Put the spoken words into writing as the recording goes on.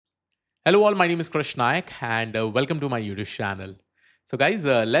Hello, all. My name is Krish Naik, and welcome to my YouTube channel. So, guys,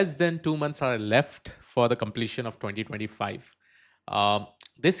 less than 2 months are left for the completion of 2025. Um,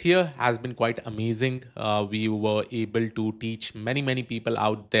 this year has been quite amazing. We were able to teach many people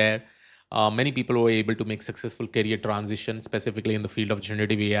out there. Many people were able to make successful career transition, specifically in the field of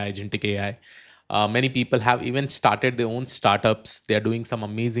generative AI, agentic AI. Many people have even started their own startups. They are doing some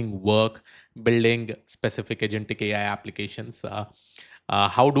amazing work building specific agentic AI applications.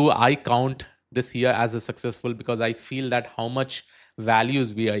 How do I count this year as a successful? Because I feel that how much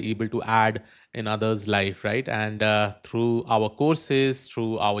values we are able to add in others' life, right? And through our courses,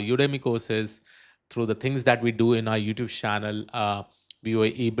 through our Udemy courses, through the things that we do in our YouTube channel, we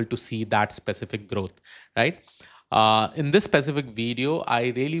were able to see that specific growth, right? In this specific video,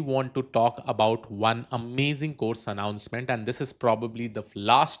 I really want to talk about one amazing course announcement, and this is probably the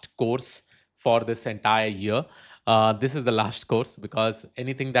last course for this entire year. This is the last course because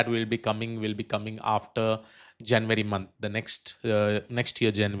anything that will be coming after January month, the next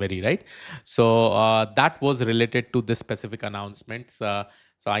year January, right? So that was related to this specific announcements. So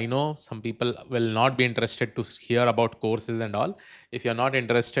I know some people will not be interested to hear about courses and all. If you're not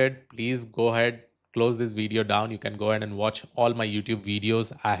interested, please go ahead, close this video down. You can go ahead and watch all my YouTube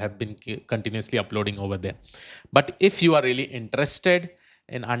videos. I have been continuously uploading over there. But if you are really interested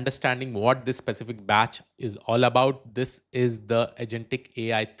in understanding what this specific batch is all about, this is the Agentic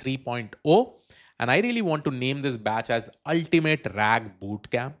AI 3.0. And I really want to name this batch as Ultimate RAG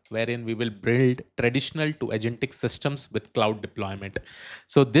Bootcamp, wherein we will build traditional to agentic systems with cloud deployment.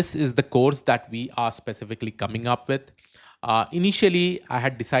 So, this is the course that we are specifically coming up with. Initially, I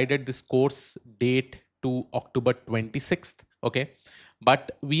had decided this course date to October 26th. Okay.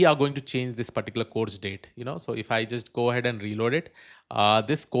 But we are going to change this particular course date. So if I just go ahead and reload it,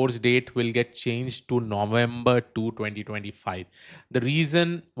 this course date will get changed to November 2025. The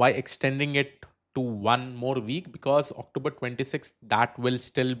reason why extending it to one more week, because October 26th, that will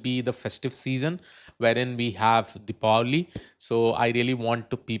still be the festive season wherein we have Deepavali. So I really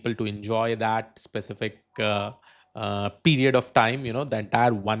want to people to enjoy that specific period of time, the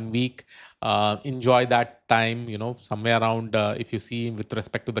entire 1 week. Enjoy that time, somewhere around, if you see with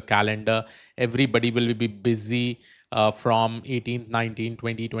respect to the calendar, everybody will be busy from 18th, 19th,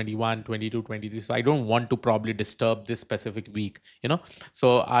 20, 21, 22, 23. So I don't want to probably disturb this specific week.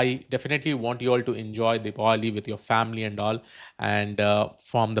 So I definitely want you all to enjoy Diwali with your family and all. And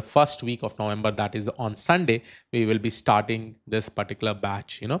from the first week of November, that is on Sunday, we will be starting this particular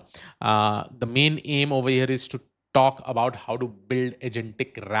batch. The main aim over here is to talk about how to build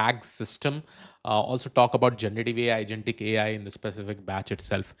agentic RAG system. Also talk about generative AI, agentic AI in the specific batch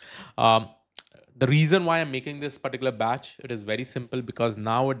itself. Um, the reason why I'm making this particular batch, it is very simple, because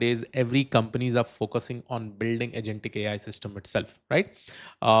nowadays every companies are focusing on building agentic AI system itself, right?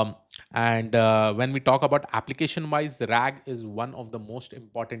 Um, and when we talk about application wise, the RAG is one of the most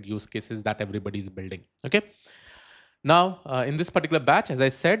important use cases that everybody is building. Okay. Now, in this particular batch, as I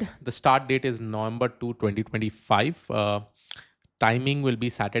said, the start date is November 2025. Timing will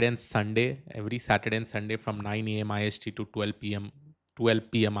be Saturday and Sunday, every Saturday and Sunday from 9 a.m. IST to 12 p.m.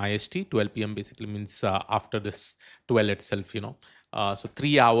 12 p.m. IST. 12 p.m. basically means after this 12 itself. So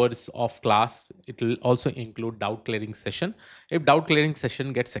 3 hours of class. It will also include doubt clearing session. If doubt clearing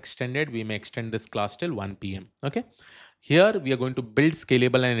session gets extended, we may extend this class till 1 p.m. Okay. Here we are going to build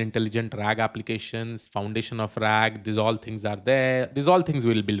scalable and intelligent RAG applications, foundation of RAG. These all things are there. These all things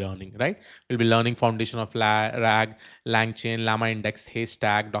we'll be learning, right? We'll be learning foundation of RAG, LangChain, Llama Index,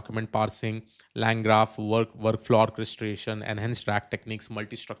 Haystack, document parsing, LangGraph, workflow orchestration, enhanced RAG techniques,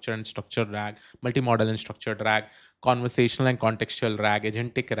 multi-structure and structured RAG, multi-model and structured RAG, conversational and contextual RAG,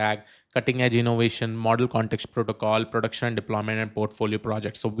 agentic RAG, cutting edge innovation, model context protocol, production and deployment, and portfolio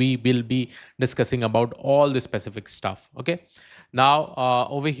projects. So we will be discussing about all the specific stuff. Okay. Now,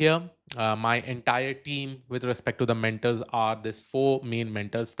 over here, my entire team with respect to the mentors are this four main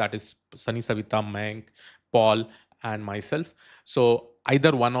mentors, that is Sunny, Savita, Mayank, Paul, and myself. So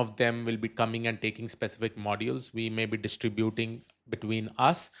either one of them will be coming and taking specific modules. We may be distributing between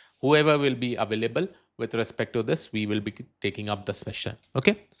us. Whoever will be available with respect to this, we will be taking up the session.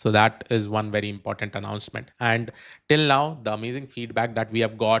 Okay. So that is one very important announcement. And till now, the amazing feedback that we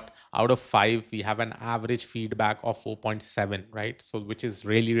have got, out of 5, we have an average feedback of 4.7, right? So which is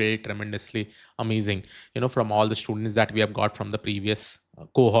really tremendously amazing, from all the students that we have got from the previous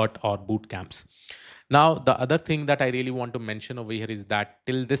cohort or boot camps. Now, the other thing that I really want to mention over here is that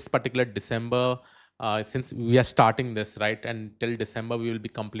till this particular December, since we are starting this, right, and till December we will be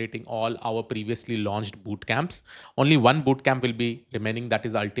completing all our previously launched boot camps. Only one boot camp will be remaining, that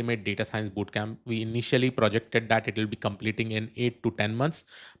is Ultimate Data Science Bootcamp. We initially projected that it will be completing in 8 to 10 months,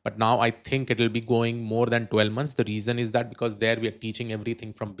 but now I think it will be going more than 12 months. The reason is that because there we are teaching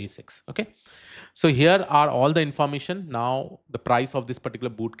everything from basics. Okay, so here are all the information. Now the price of this particular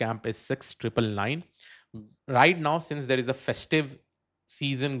boot camp is 6,999. Right now, since there is a festive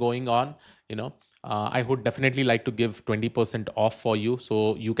season going on, you know, I would definitely like to give 20% off for you.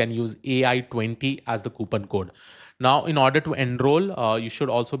 So you can use AI20 as the coupon code. Now, in order to enroll, you should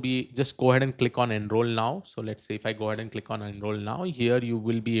also be just go ahead and click on enroll now. So let's say if I go ahead and click on enroll now, here you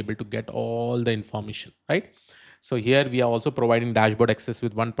will be able to get all the information, right? So here we are also providing dashboard access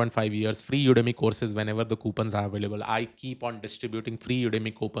with 1.5 years free Udemy courses whenever the coupons are available. I keep on distributing free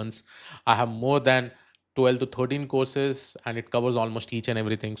Udemy coupons. I have more than 12 to 13 courses and it covers almost each and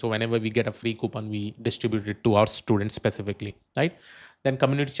everything. So whenever we get a free coupon, we distribute it to our students specifically, right? Then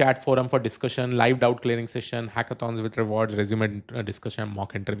community chat forum for discussion, live doubt clearing session, hackathons with rewards, resume discussion,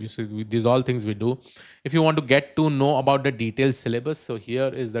 mock interviews. So these all things we do. If you want to get to know about the detailed syllabus, so here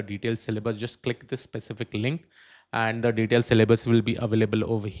is the detailed syllabus. Just click this specific link and the detailed syllabus will be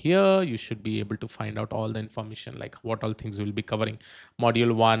available over here. You should be able to find out all the information, like what all things we'll be covering.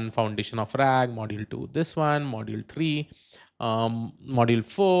 Module 1, foundation of RAG. Module 2, this one. Module 3, module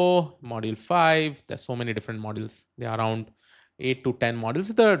 4, module 5. There's so many different modules. They are around 8 to 10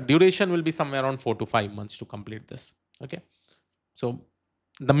 modules. The duration will be somewhere around 4 to 5 months to complete this. Okay, so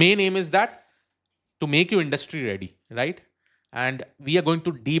the main aim is that to make you industry ready, right? And we are going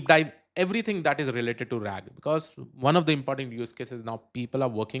to deep dive everything that is related to RAG, because one of the important use cases now people are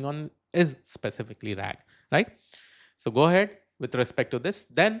working on is specifically RAG, right? So go ahead with respect to this.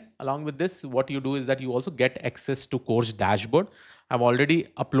 Then along with this, what you do is that you also get access to course dashboard. I've already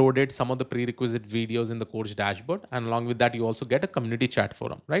uploaded some of the prerequisite videos in the course dashboard, and along with that you also get a community chat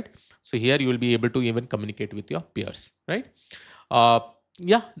forum, right? So here you will be able to even communicate with your peers, right? uh,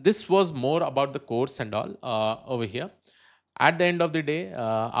 yeah, this was more about the course and all over here. At the end of the day,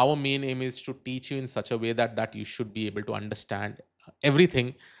 our main aim is to teach you in such a way that you should be able to understand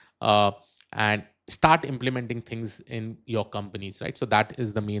everything, uh, and start implementing things in your companies, right? So that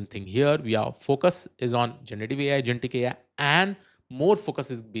is the main thing here. We are focus is on generative AI, agentic AI, and more focus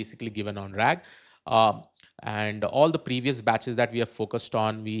is basically given on RAG. um, and all the previous batches that we have focused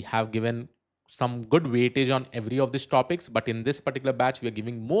on, we have given some good weightage on every of these topics, but in this particular batch we are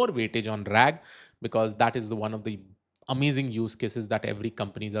giving more weightage on RAG, because that is the one of the amazing use cases that every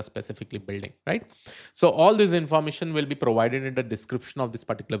companies are specifically building, right? So all this information will be provided in the description of this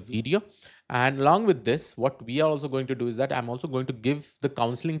particular video. And along with this, what we are also going to do is that I'm also going to give the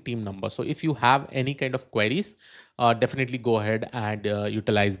counseling team number. So if you have any kind of queries, definitely go ahead and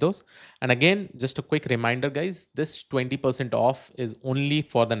utilize those. And again, just a quick reminder, guys, this 20% off is only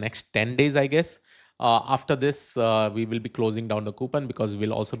for the next 10 days, I guess. After this, we will be closing down the coupon, because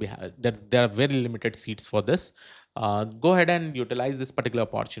we'll also be there are very limited seats for this. Go ahead and utilize this particular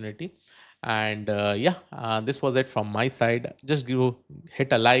opportunity. And yeah, this was it from my side. Just hit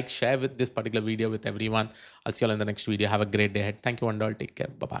a like, share with this particular video with everyone. I'll see you all in the next video. Have a great day ahead. Thank you and all. Take care.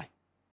 Bye bye.